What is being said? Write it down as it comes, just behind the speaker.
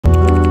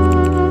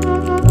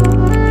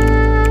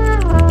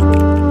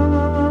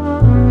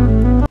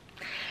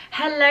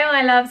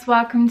my loves,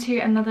 welcome to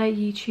another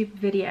YouTube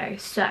video.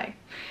 So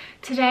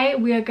today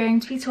we are going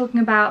to be talking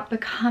about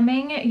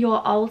becoming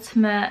your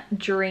ultimate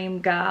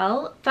dream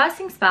girl. First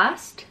things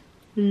first,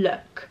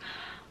 look.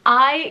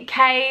 I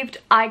caved,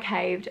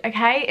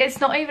 okay? It's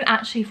not even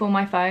actually for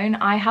my phone.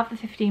 I have the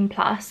 15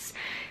 Plus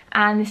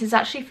and this is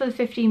actually for the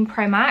 15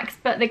 Pro Max,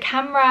 but the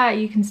camera,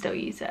 you can still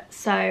use it.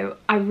 So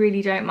I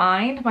really don't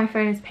mind. My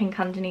phone is pink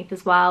underneath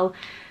as well.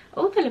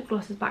 Oh, the lip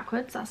gloss is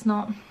backwards. That's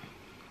not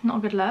a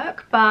good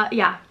look, but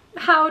yeah.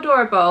 How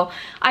adorable.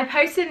 I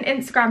posted an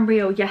Instagram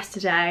reel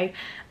yesterday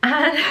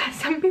and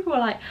some people were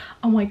like,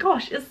 oh my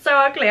gosh, it's so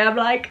ugly. I'm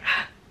like,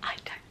 I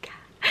don't care.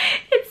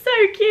 It's so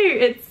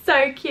cute. It's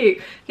so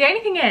cute. The only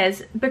thing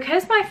is,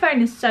 because my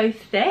phone is so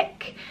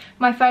thick,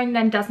 my phone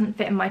then doesn't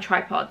fit in my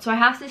tripod. So I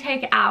have to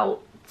take it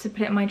out to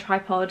put it in my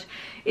tripod.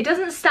 It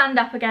doesn't stand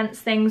up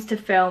against things to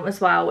film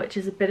as well, which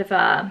is a bit of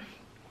a,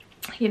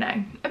 you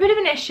know, a bit of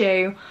an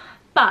issue.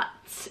 But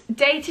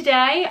day to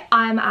day,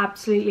 I'm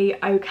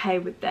absolutely okay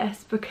with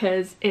this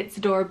because it's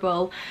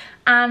adorable.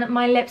 And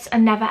my lips are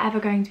never ever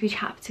going to be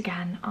chapped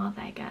again, are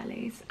they,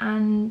 girlies?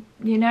 And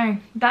you know,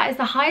 that is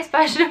the highest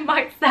version of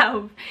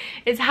myself,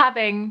 is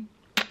having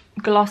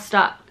glossed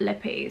up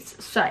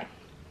lippies. So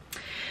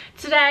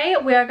today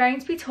we are going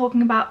to be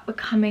talking about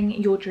becoming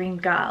your dream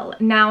girl.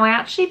 Now, I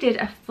actually did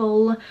a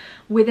full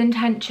With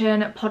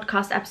Intention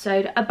podcast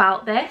episode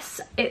about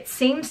this. It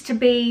seems to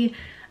be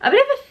a bit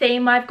of a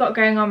theme I've got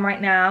going on right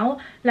now.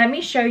 Let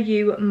me show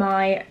you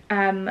my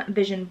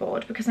vision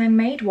board, because I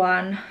made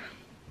one.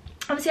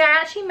 Obviously, I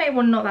actually made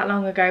one not that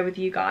long ago with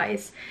you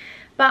guys,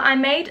 but I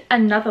made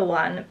another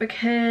one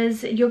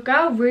because your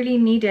girl really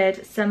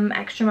needed some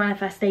extra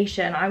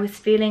manifestation. I was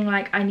feeling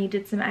like I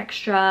needed some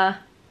extra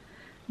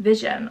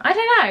vision. I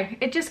don't know,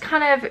 it just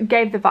kind of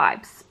gave the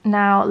vibes.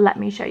 Now let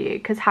me show you,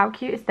 because how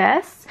cute is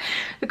this?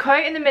 The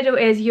quote in the middle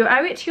is, you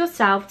owe it to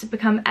yourself to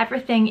become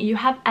everything you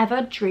have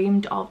ever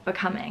dreamed of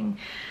becoming.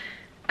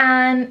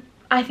 And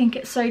I think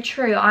it's so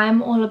true. I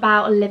am all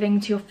about living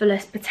to your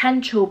fullest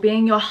potential,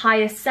 being your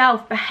highest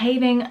self,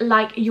 behaving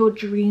like your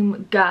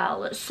dream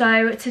girl.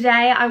 So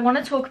today I want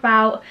to talk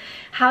about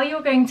how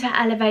you're going to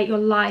elevate your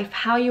life,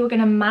 how you're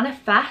going to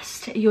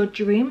manifest your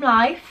dream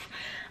life,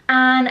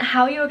 and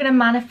how you're going to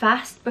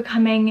manifest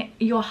becoming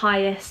your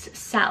highest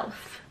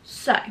self.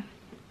 So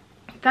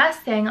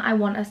first thing I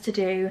want us to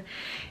do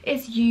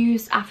is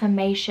use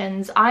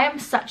affirmations. I am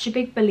such a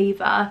big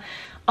believer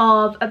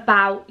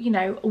about, you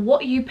know,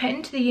 what you put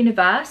into the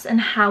universe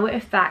and how it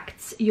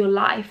affects your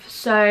life.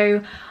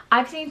 So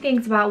I've seen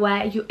things about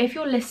where if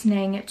you're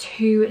listening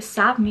to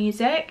sad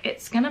music,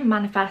 it's going to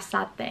manifest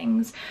sad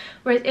things.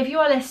 Whereas if you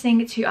are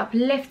listening to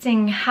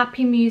uplifting,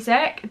 happy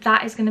music,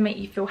 that is going to make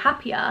you feel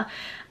happier.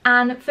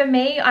 And for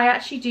me, I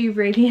actually do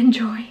really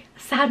enjoy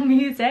sad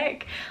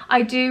music.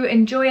 I do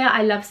enjoy it.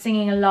 I love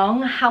singing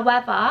along.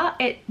 However,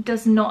 it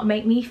does not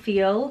make me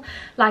feel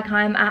like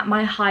I'm at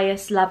my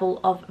highest level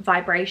of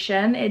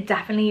vibration. It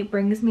definitely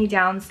brings me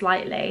down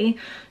slightly.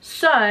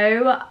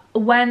 So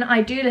when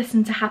I do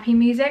listen to happy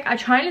music, I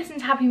try and listen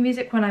to happy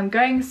music when I'm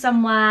going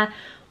somewhere,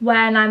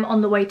 when I'm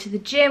on the way to the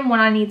gym,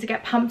 when I need to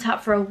get pumped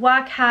up for a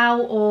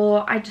workout,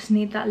 or I just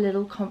need that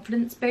little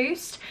confidence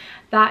boost.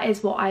 That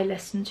is what I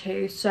listen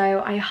to.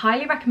 So I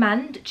highly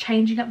recommend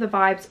changing up the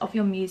vibes of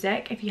your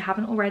music if you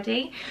haven't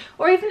already,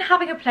 or even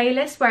having a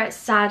playlist where it's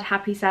sad,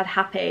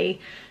 happy,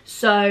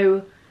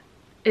 so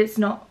it's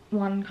not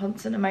one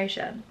constant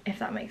emotion, if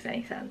that makes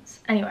any sense.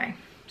 Anyway,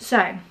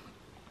 so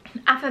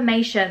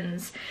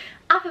affirmations.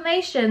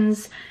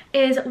 Affirmations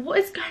is what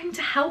is going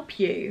to help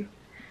you,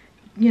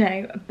 you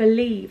know,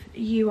 believe that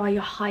you are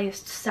your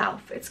highest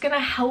self. It's going to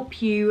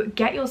help you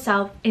get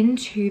yourself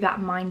into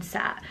that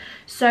mindset.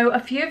 So a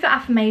few of the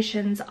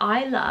affirmations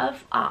I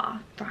love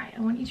are, right,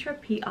 I want you to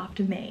repeat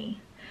after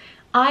me.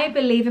 I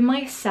believe in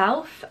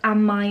myself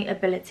and my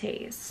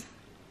abilities.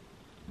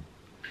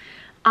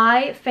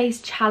 I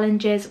face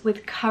challenges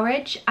with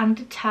courage and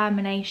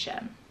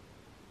determination.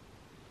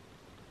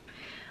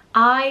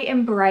 I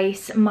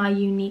embrace my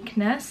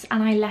uniqueness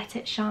and I let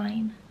it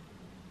shine.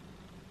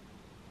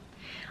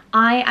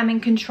 I am in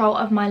control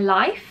of my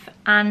life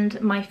and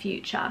my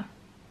future.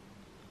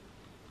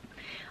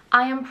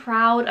 I am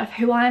proud of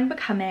who I am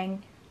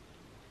becoming.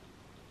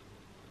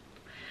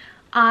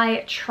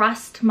 I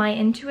trust my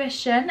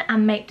intuition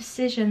and make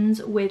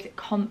decisions with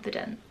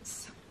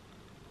confidence.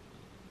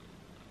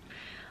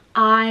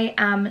 I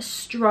am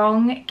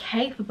strong,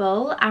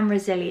 capable, and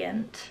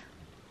resilient.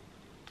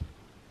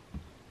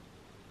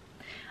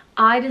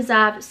 I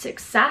deserve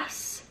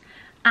success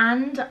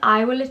and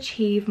I will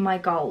achieve my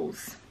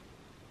goals.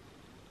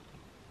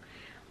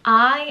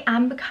 I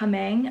am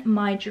becoming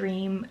my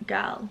dream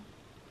girl.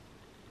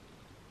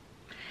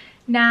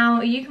 Now,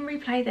 you can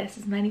replay this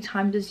as many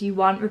times as you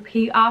want,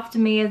 repeat after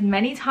me as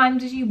many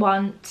times as you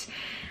want,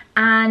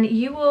 and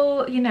you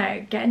will, you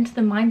know, get into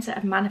the mindset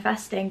of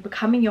manifesting,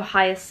 becoming your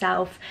highest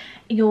self.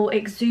 You'll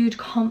exude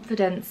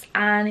confidence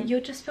and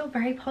you'll just feel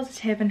very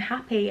positive and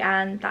happy,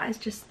 and that is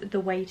just the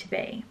way to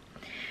be.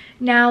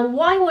 Now,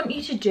 what I want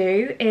you to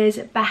do is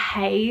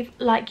behave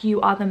like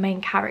you are the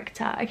main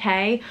character,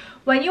 okay?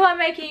 When you are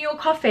making your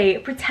coffee,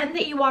 pretend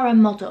that you are a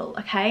model,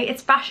 okay?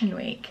 It's fashion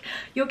week.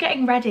 You're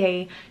getting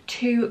ready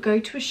to go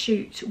to a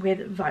shoot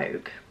with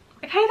Vogue,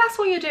 okay? That's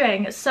what you're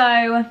doing.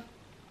 So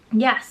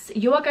yes,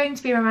 you are going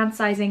to be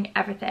romanticizing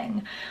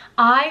everything.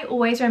 I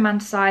always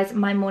romanticize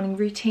my morning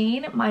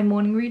routine. My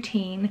morning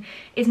routine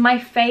is my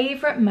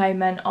favorite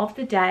moment of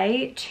the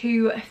day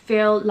to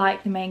feel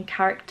like the main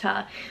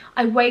character.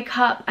 I wake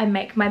up, I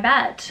make my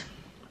bed,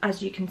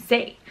 as you can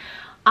see.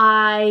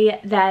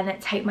 I then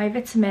take my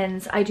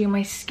vitamins, I do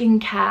my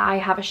skincare, I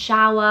have a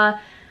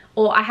shower,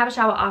 or I have a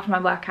shower after my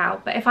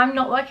workout. But if I'm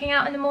not working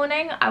out in the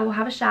morning, I will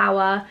have a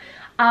shower.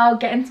 I'll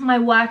get into my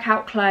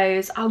workout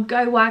clothes, I'll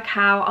go work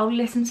out, I'll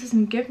listen to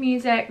some good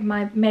music,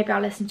 maybe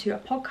I'll listen to a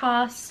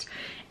podcast.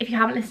 If you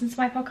haven't listened to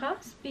my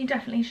podcast, you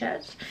definitely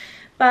should.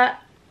 But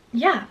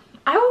yeah,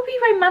 I will be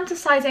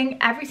romanticizing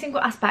every single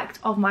aspect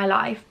of my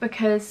life,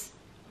 because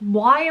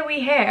why are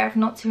we here if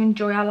not to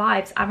enjoy our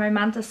lives and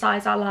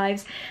romanticize our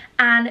lives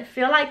and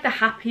feel like the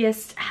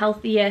happiest,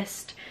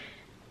 healthiest,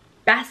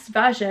 best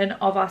version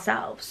of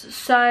ourselves?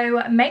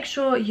 So make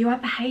sure you are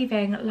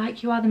behaving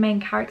like you are the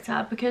main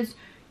character, because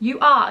you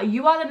are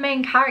the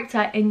main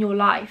character in your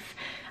life.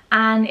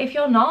 And if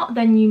you're not,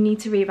 then you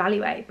need to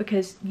reevaluate,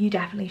 because you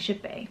definitely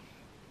should be.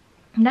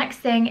 Next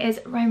thing is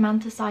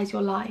romanticize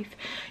your life.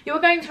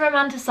 You're going to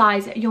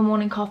romanticize your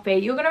morning coffee.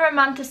 You're going to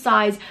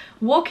romanticize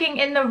walking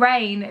in the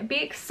rain. Be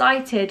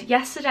excited.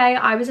 Yesterday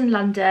I was in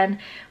London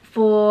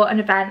for an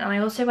event, and I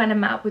also went and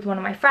met up with one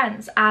of my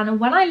friends. And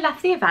when I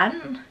left the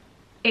event,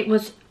 it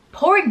was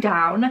pouring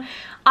down.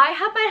 I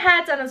had my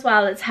hair done as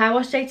well. It's hair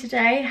wash day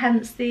today,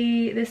 hence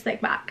the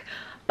slick back.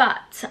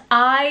 But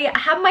I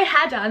had my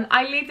hair done,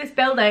 I leave this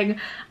building,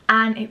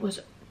 and it was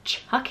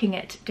chucking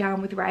it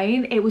down with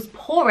rain. It was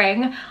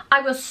pouring, I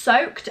was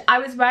soaked. I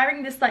was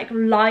wearing this like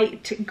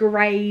light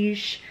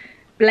greyish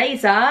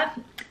blazer.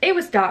 It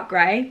was dark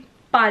grey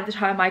by the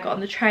time I got on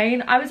the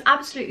train. I was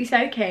absolutely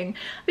soaking.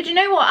 But you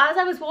know what, as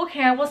I was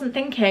walking, I wasn't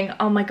thinking,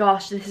 oh my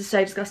gosh, this is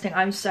so disgusting,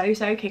 I'm so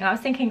soaking. I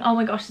was thinking, oh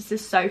my gosh, this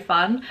is so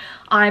fun.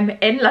 I'm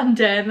in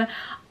London.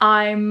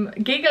 I'm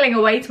giggling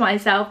away to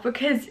myself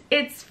because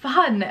it's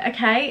fun,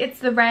 okay? It's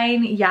the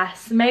rain,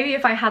 yes. Maybe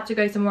if I had to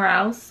go somewhere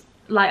else,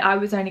 like I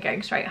was only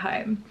going straight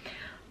home.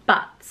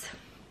 But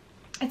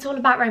it's all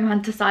about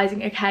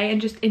romanticizing, okay?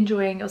 And just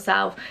enjoying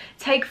yourself.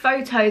 Take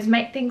photos,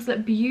 make things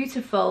look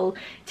beautiful.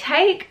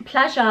 Take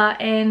pleasure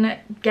in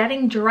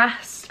getting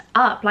dressed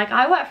up. Like,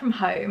 I work from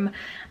home,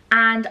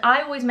 and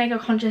I always make a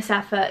conscious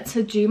effort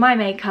to do my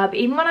makeup.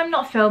 Even when I'm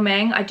not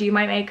filming, I do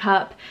my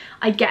makeup.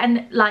 I get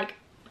in like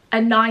a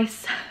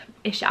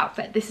nice-ish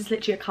outfit. This is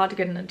literally a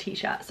cardigan and a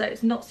t-shirt, so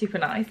it's not super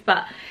nice,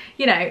 but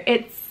you know,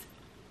 it's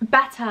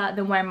better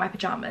than wearing my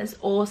pajamas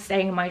or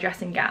staying in my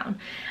dressing gown.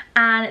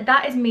 And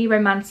that is me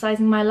romanticizing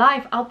my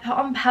life. I'll put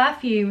on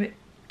perfume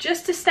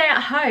just to stay at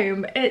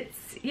home.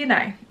 It's, you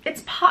know,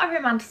 it's part of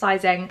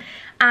romanticizing,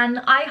 and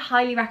I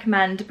highly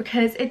recommend,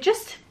 because it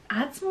just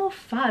adds more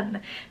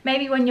fun.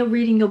 Maybe when you're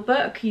reading your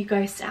book, you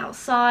go sit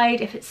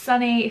outside. If it's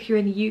sunny, if you're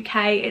in the UK,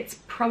 it's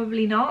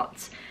probably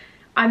not.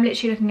 I'm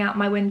literally looking out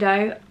my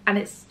window and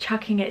it's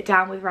chucking it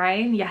down with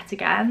rain yet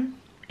again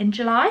in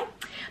July.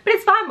 But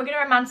it's fine, we're gonna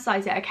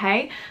romanticize it,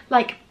 okay?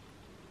 Like,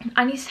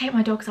 I need to take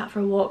my dogs out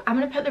for a walk. I'm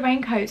gonna put the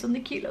raincoats on the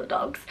cute little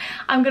dogs.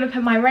 I'm gonna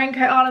put my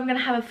raincoat on, I'm gonna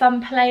have a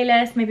fun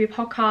playlist, maybe a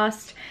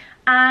podcast,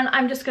 and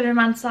I'm just gonna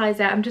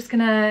romanticize it. I'm just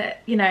gonna,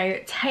 you know,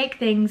 take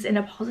things in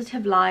a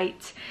positive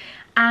light.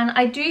 And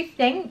I do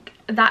think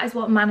that is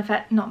what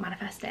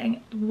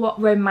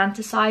what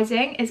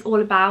romanticizing is all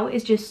about,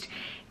 is just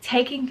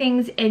taking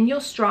things in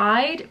your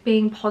stride,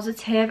 being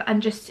positive,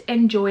 and just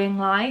enjoying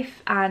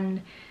life,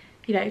 and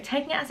you know,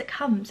 taking it as it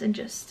comes and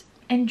just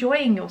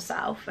enjoying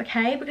yourself,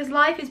 okay? Because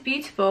life is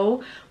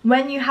beautiful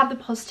when you have the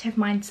positive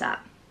mindset.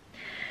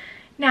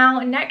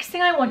 Now, next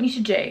thing I want you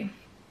to do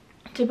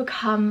to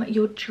become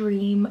your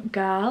dream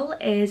girl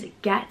is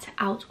get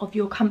out of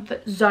your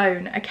comfort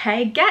zone,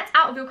 okay? Get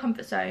out of your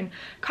comfort zone.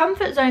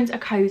 Comfort zones are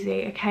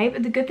cozy, okay?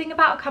 But the good thing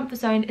about a comfort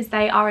zone is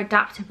they are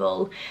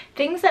adaptable.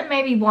 Things that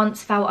maybe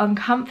once felt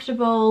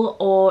uncomfortable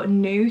or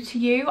new to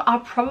you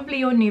are probably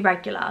your new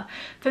regular.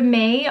 For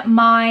me,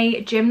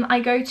 my gym that I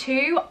go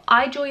to,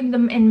 I joined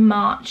them in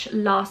March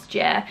last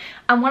year.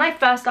 And when I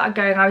first started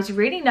going, I was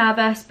really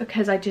nervous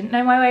because I didn't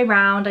know my way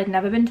around. I'd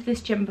never been to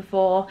this gym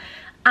before.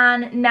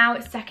 And now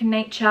it's second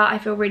nature. I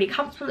feel really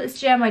comfortable at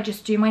this gym. I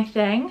just do my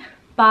thing.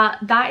 But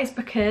that is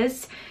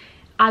because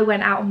I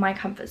went out of my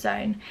comfort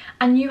zone.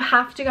 And you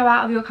have to go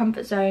out of your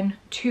comfort zone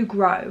to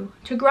grow.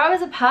 To grow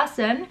as a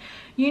person,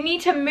 you need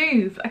to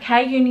move,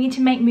 okay? You need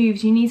to make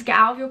moves. You need to get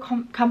out of your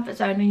comfort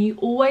zone, and you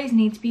always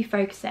need to be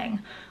focusing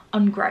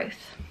on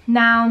growth.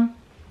 Now,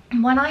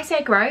 when I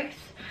say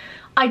growth,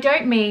 I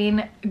don't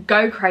mean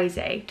go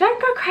crazy.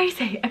 Don't go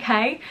crazy,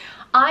 okay?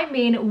 I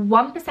mean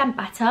 1%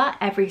 better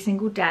every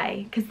single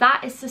day, because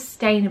that is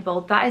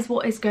sustainable. That is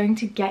what is going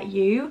to get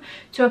you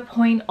to a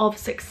point of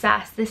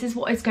success. This is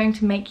what is going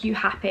to make you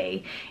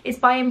happy. It's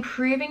by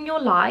improving your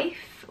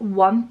life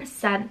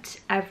 1%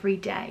 every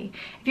day.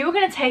 If you were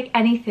going to take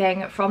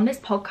anything from this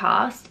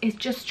podcast, is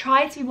just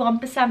try to be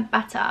 1%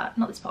 better.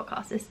 Not this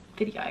podcast, this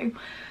video.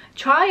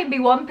 Try and be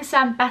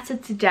 1% better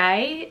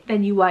today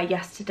than you were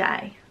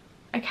yesterday.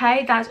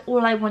 Okay, that's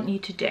all I want you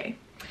to do.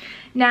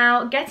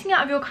 Now, getting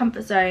out of your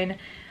comfort zone,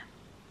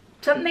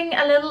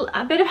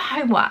 a bit of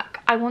homework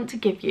I want to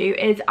give you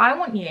is I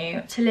want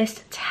you to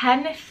list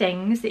 10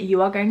 things that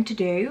you are going to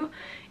do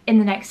in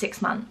the next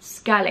 6 months.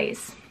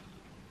 Girlies,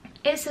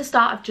 it's the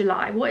start of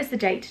July. What is the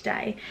date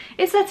today?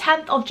 It's the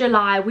 10th of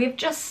July. We've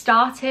just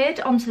started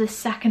onto the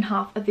second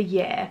half of the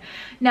year.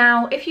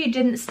 Now, if you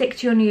didn't stick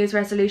to your New Year's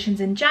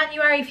resolutions in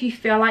January, if you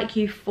feel like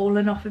you've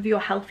fallen off of your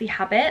healthy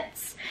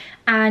habits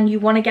and you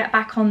want to get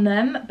back on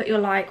them, but you're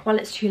like, well,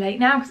 it's too late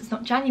now because it's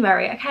not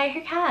January. Okay,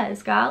 who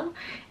cares, girl?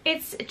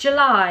 It's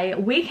July.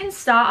 We can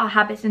start our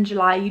habits in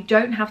July. You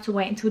don't have to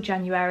wait until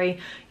January.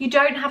 You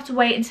don't have to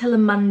wait until a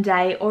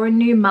Monday or a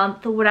new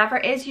month or whatever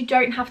it is. You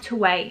don't have to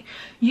wait.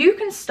 You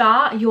can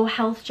start your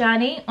health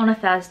journey on a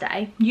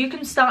Thursday. You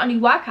can start a new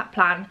workout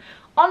plan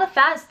on a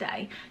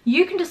Thursday.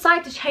 You can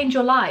decide to change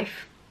your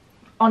life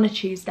on a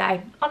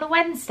Tuesday, on a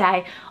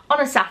Wednesday,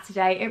 on a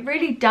Saturday. It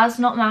really does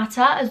not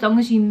matter as long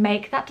as you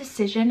make that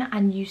decision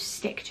and you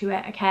stick to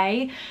it,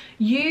 okay?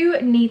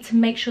 You need to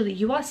make sure that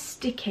you are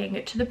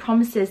sticking to the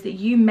promises that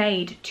you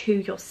made to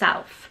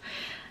yourself.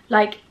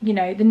 Like, you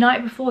know, the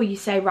night before you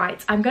say,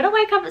 right, I'm gonna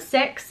wake up at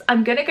 6,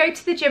 I'm gonna go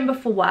to the gym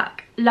before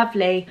work.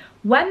 Lovely.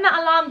 When that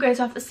alarm goes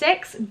off at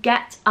 6,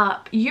 get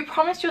up. You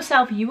promised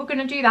yourself you were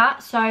gonna do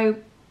that, so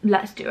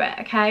let's do it,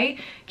 okay?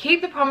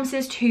 Keep the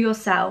promises to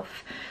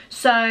yourself.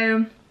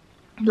 So,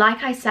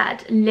 like I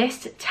said,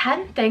 list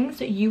 10 things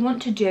that you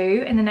want to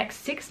do in the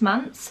next 6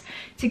 months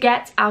to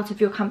get out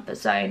of your comfort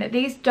zone.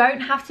 These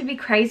don't have to be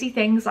crazy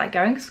things like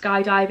going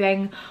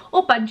skydiving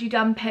or bungee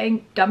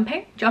jumping,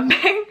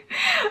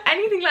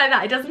 anything like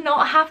that. It does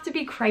not have to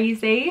be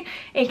crazy.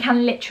 It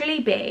can literally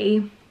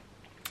be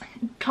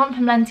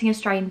complimenting a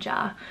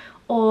stranger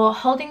or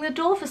holding the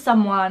door for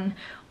someone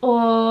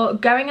or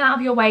going out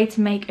of your way to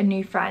make a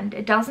new friend.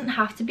 It doesn't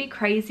have to be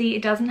crazy.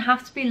 It doesn't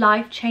have to be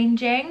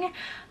life-changing.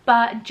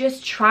 But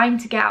just trying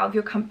to get out of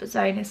your comfort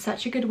zone is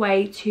such a good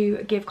way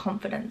to give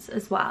confidence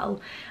as well.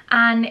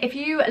 And if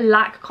you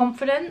lack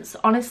confidence,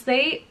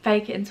 honestly,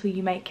 fake it until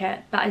you make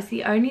it. That is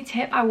the only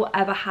tip I will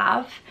ever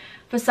have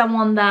for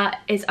someone that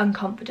is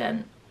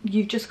unconfident.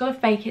 You've just got to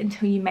fake it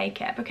until you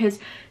make it, because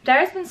there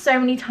has been so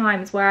many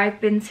times where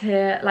I've been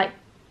to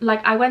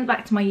like I went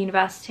back to my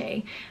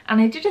university and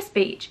I did a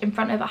speech in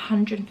front of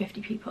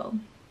 150 people.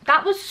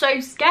 That was so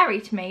scary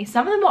to me.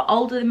 Some of them were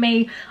older than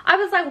me. I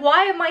was like,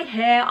 why am I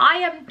here? I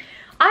am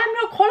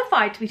not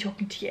qualified to be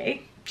talking to you.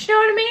 Do you know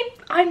what I mean?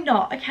 I'm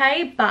not,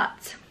 okay?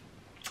 But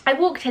I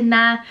walked in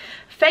there,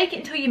 fake it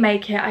until you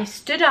make it. I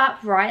stood up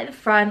right at the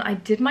front. I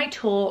did my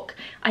talk.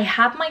 I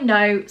had my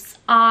notes.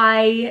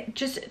 I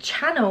just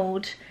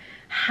channeled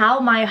how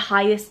my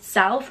highest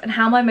self and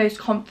how my most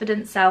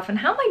confident self and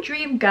how my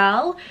dream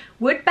girl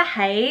would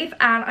behave,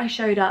 and I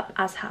showed up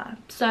as her.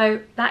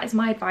 So that is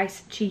my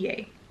advice to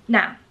you.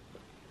 Now,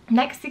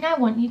 next thing I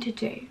want you to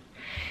do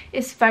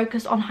is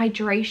focus on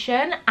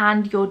hydration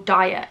and your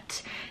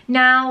diet.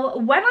 Now,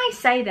 when I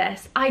say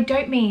this, I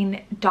don't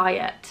mean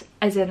diet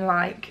as in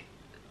like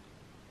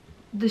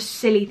the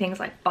silly things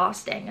like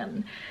fasting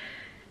and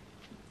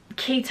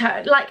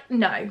keto. Like,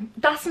 no,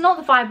 that's not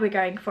the vibe we're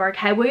going for,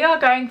 okay? We are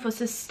going for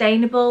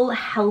sustainable,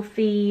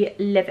 healthy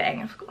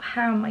living. I've got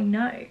hair on my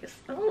nose.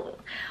 Ooh.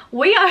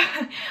 We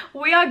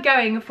are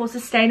going for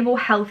sustainable,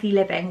 healthy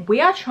living.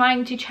 We are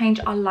trying to change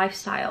our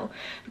lifestyle,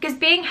 because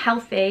being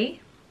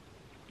healthy,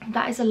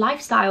 that is a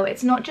lifestyle.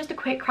 It's not just a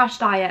quick crash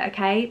diet,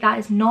 okay?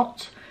 That's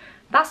not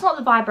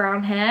the vibe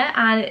around here.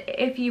 And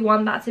if you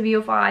want that to be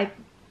your vibe,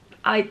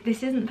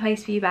 this isn't the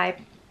place for you, babe.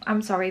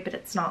 I'm sorry, but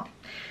it's not.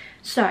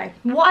 So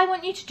what I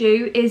want you to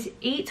do is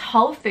eat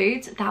whole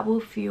foods that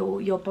will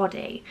fuel your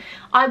body.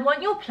 I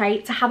want your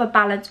plate to have a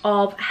balance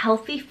of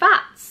healthy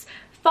fats,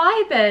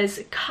 fibers,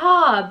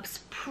 carbs,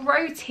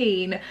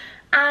 protein,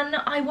 and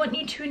I want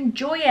you to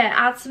enjoy it.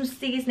 Add some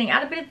seasoning,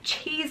 add a bit of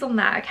cheese on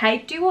that, okay?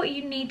 Do what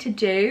you need to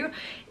do.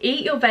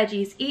 Eat your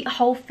veggies, eat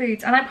whole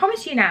foods, and I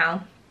promise you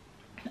now,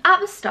 at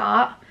the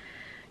start,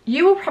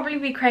 you will probably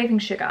be craving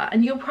sugar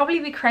and you'll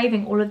probably be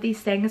craving all of these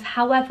things.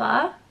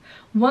 However,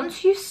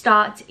 once you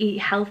start to eat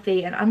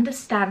healthy and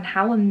understand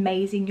how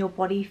amazing your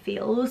body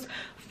feels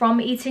from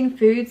eating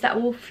foods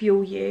that will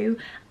fuel you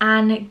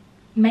and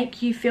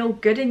make you feel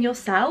good in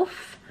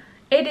yourself,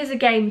 it is a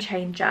game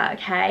changer,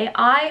 okay?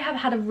 I have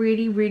had a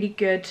really, really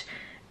good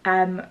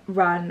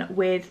run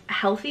with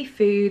healthy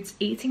foods,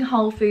 eating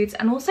whole foods,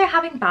 and also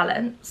having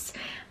balance.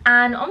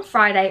 And on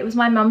Friday, it was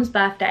my mum's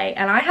birthday,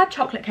 and I had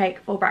chocolate cake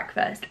for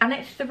breakfast, and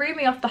it threw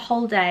me off the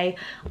whole day.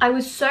 I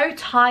was so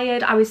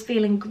tired, I was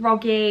feeling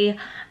groggy,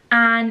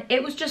 and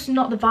it was just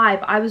not the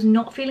vibe. I was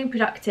not feeling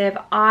productive.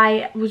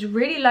 I was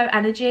really low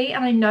energy,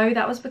 and I know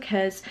that was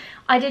because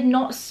I did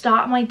not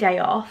start my day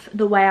off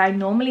the way I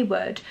normally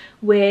would,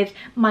 with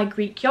my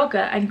Greek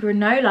yogurt and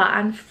granola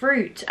and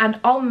fruit and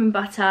almond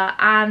butter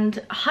and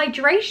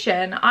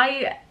hydration.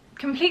 I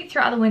complete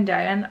throughout the window.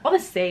 And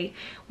obviously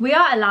we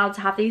are allowed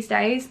to have these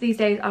days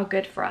are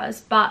good for us,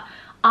 but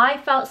I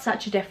felt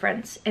such a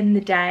difference in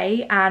the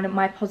day and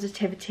my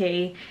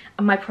positivity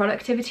and my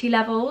productivity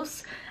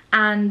levels,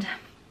 and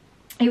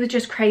it was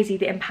just crazy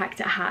the impact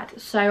it had.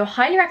 So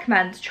highly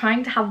recommend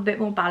trying to have a bit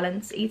more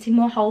balance, eating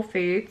more whole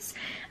foods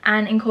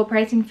and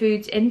incorporating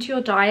foods into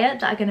your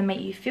diet that are going to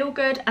make you feel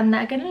good and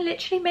that are going to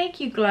literally make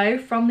you glow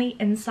from the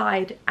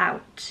inside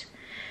out.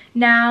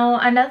 Now,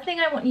 another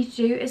thing I want you to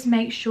do is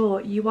make sure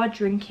you are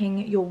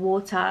drinking your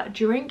water.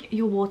 Drink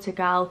your water,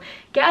 girl.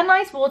 Get a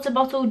nice water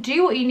bottle,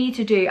 do what you need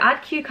to do.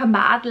 Add cucumber,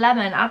 add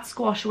lemon, add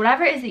squash,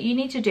 whatever it is that you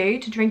need to do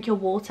to drink your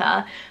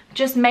water.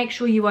 Just make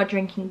sure you are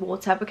drinking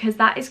water, because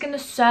that is going to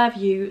serve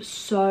you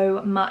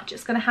so much.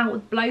 It's going to help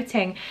with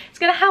bloating. It's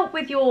going to help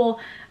with your,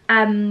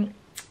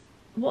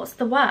 what's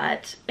the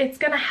word? It's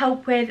going to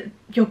help with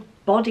your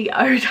body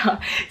odor.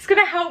 It's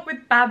going to help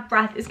with bad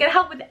breath. It's going to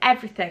help with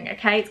everything,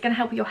 okay? It's going to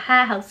help with your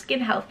hair health,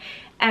 skin health,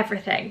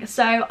 everything.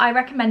 So I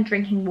recommend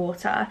drinking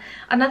water.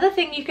 Another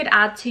thing you could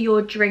add to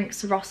your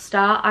drinks roster,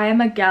 I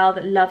am a girl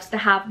that loves to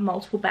have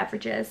multiple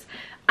beverages.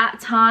 At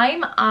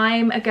time,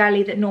 I'm a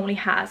girlie that normally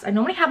have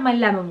my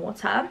lemon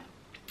water,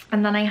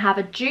 and then I have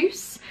a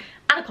juice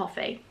and a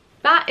coffee.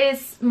 That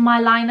is my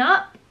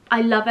lineup.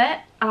 I love it,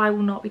 and I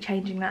will not be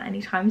changing that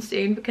anytime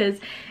soon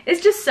because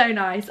it's just so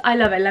nice. I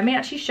love it. Let me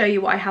actually show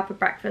you what I had for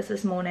breakfast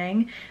this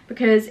morning,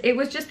 because it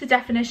was just the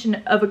definition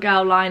of a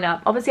girl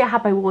lineup. Obviously I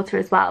had my water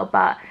as well,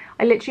 but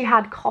I literally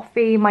had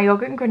coffee, my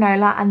yogurt and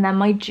granola, and then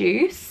my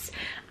juice,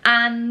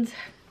 and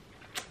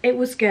it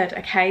was good,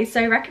 okay?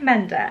 So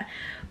recommend it.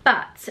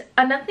 But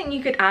another thing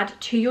you could add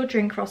to your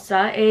drink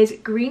roster is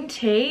green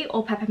tea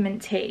or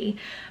peppermint tea.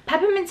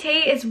 Peppermint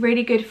tea is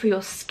really good for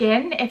your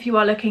skin if you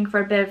are looking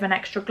for a bit of an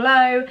extra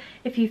glow,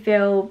 if you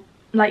feel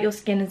like your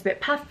skin is a bit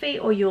puffy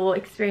or you're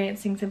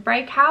experiencing some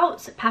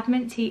breakouts.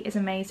 Peppermint tea is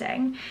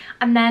amazing.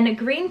 And then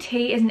green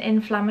tea is an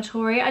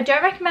inflammatory. I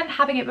don't recommend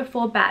having it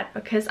before bed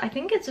because I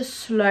think it's a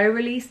slow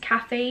release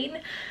caffeine.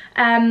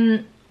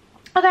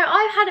 Although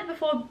I've had it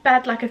before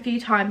bed like a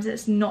few times,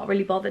 it's not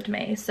really bothered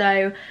me.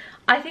 So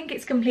I think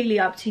it's completely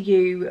up to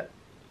you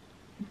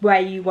where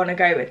you want to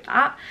go with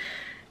that.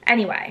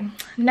 Anyway,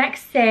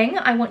 next thing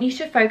I want you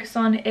to focus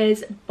on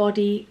is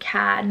body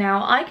care.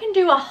 Now, I can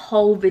do a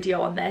whole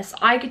video on this.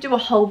 I could do a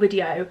whole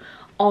video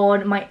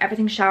on my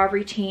everything shower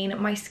routine,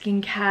 my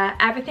skincare,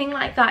 everything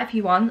like that if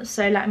you want,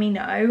 so let me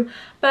know.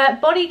 But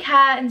body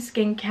care and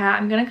skincare,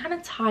 I'm going to kind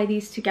of tie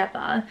these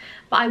together,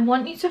 but I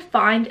want you to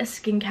find a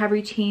skincare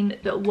routine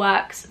that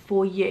works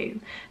for you.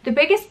 The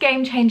biggest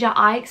game changer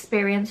I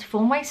experienced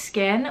for my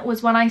skin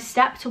was when I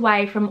stepped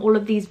away from all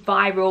of these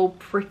viral,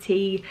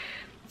 pretty,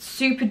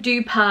 super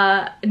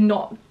duper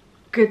not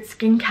good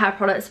skincare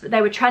products, but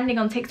they were trending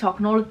on TikTok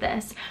and all of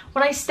this.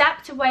 When I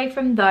stepped away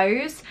from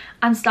those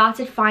and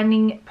started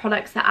finding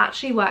products that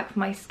actually work for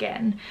my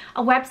skin,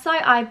 a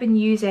website I've been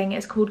using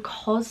is called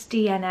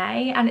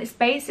CosDNA, and it's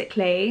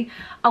basically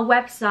a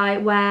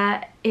website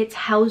where it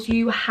tells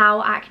you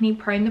how acne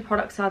prone the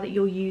products are that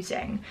you're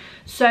using.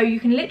 So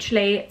you can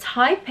literally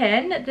type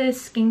in the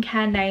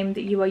skincare name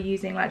that you are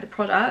using, like the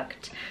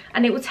product,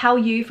 and it will tell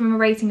you from a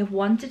rating of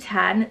 1 to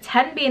 10,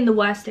 10 being the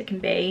worst it can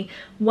be,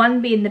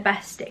 1 being the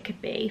best it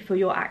could be for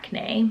your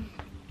acne,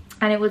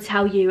 and it will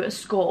tell you a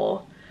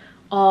score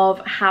of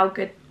how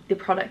good the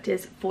product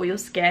is for your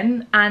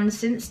skin. And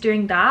since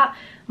doing that,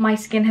 my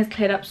skin has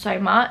cleared up so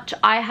much.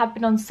 I have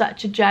been on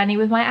such a journey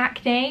with my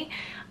acne,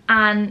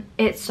 and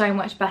it's so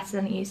much better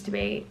than it used to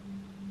be.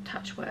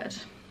 Touch wood,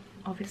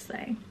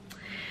 obviously.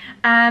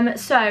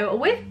 So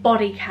with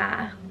body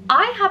care,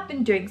 I have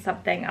been doing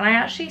something, and I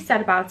actually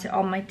said about it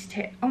on my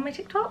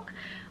TikTok,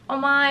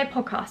 on my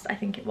podcast I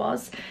think it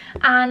was,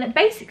 and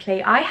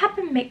basically I have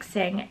been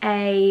mixing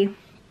a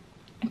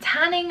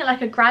tanning,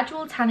 like a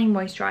gradual tanning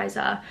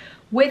moisturizer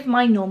with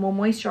my normal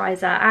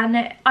moisturizer,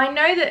 and I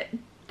know that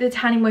the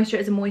tanning moisturizer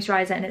is a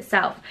moisturizer in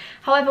itself.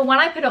 However, when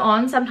I put it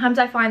on, sometimes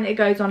I find that it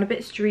goes on a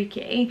bit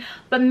streaky,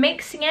 but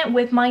mixing it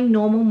with my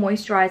normal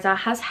moisturizer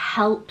has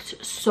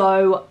helped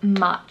so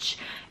much.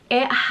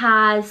 It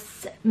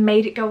has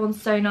made it go on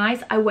so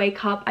nice. I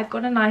wake up, I've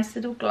got a nice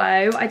little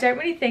glow. I don't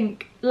really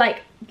think,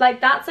 like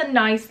that's a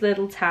nice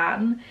little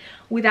tan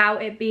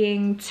without it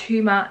being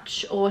too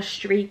much or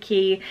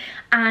streaky.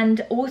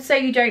 And also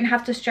you don't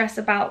have to stress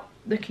about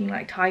looking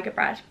like tiger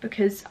bread,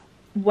 because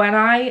when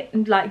I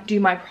like do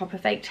my proper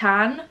fake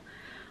tan,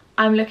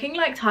 I'm looking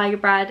like tiger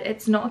bread.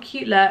 It's not a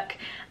cute look.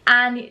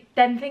 And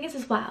then the thing is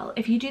as well,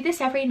 if you do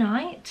this every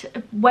night,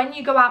 when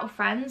you go out with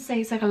friends,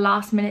 say it's like a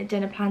last minute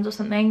dinner plans or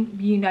something,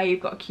 you know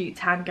you've got a cute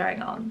tan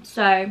going on.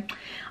 So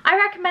I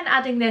recommend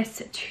adding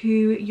this to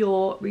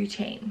your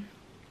routine.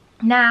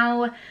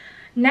 Now,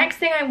 next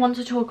thing I want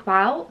to talk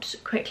about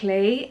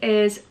quickly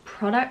is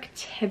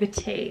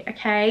productivity,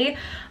 okay?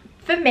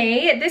 For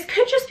me, this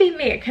could just be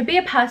me, it could be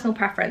a personal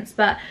preference,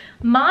 but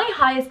my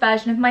highest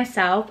version of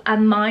myself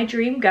and my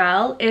dream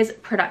girl is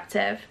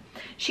productive.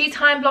 She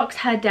time blocks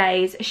her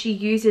days, she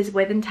uses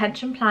with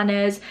intention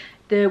planners,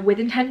 the with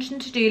intention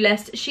to-do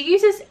list. She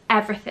uses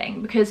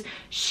everything because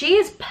she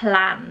is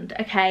planned,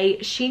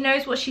 okay? She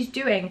knows what she's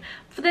doing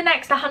for the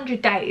next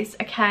 100 days,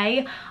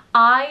 okay?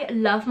 I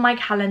love my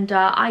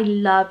calendar. I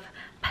love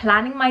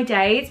planning my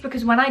days,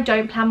 because when I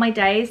don't plan my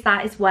days,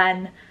 that is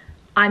when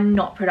I'm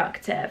not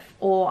productive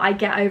or I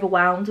get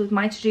overwhelmed with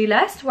my to-do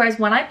list. Whereas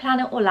when I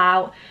plan it all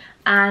out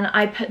and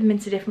I put them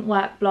into different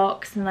work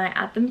blocks and I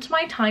add them to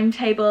my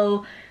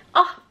timetable,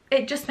 oh,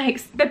 it just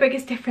makes the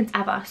biggest difference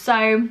ever.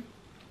 So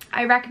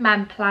I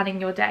recommend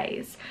planning your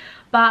days,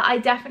 but I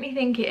definitely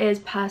think it is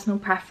personal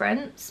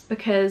preference,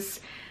 because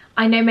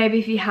I know maybe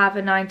if you have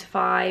a 9 to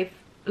 5,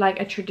 like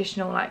a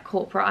traditional like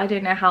corporate, I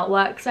don't know how it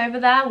works over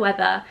there,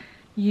 whether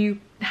you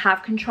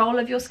have control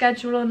of your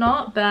schedule or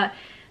not, but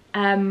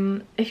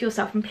if you're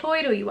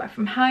self-employed or you work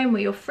from home or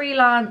you're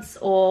freelance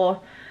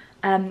or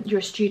you're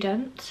a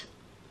student,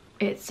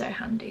 it's so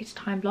handy to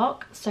time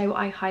block. So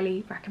I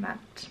highly recommend.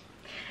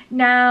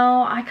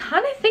 Now, I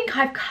kind of think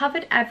I've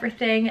covered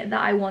everything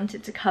that I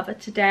wanted to cover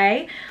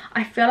today.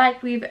 I feel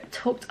like we've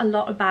talked a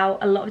lot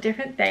about a lot of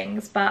different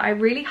things, but I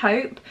really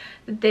hope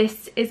that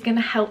this is going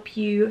to help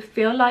you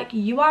feel like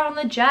you are on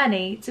the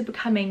journey to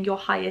becoming your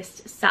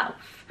highest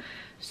self.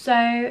 So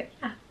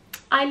yeah,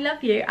 I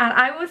love you, and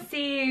I will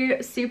see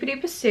you super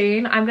duper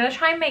soon. I'm going to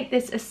try and make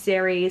this a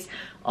series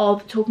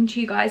of talking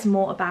to you guys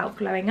more about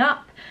glowing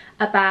up,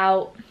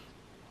 about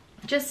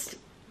just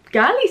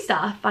girly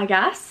stuff, I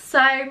guess.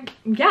 So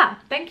yeah,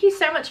 thank you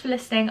so much for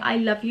listening. I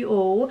love you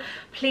all.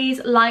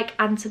 Please like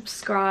and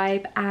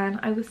subscribe, and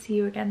I will see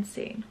you again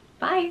soon.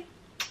 Bye.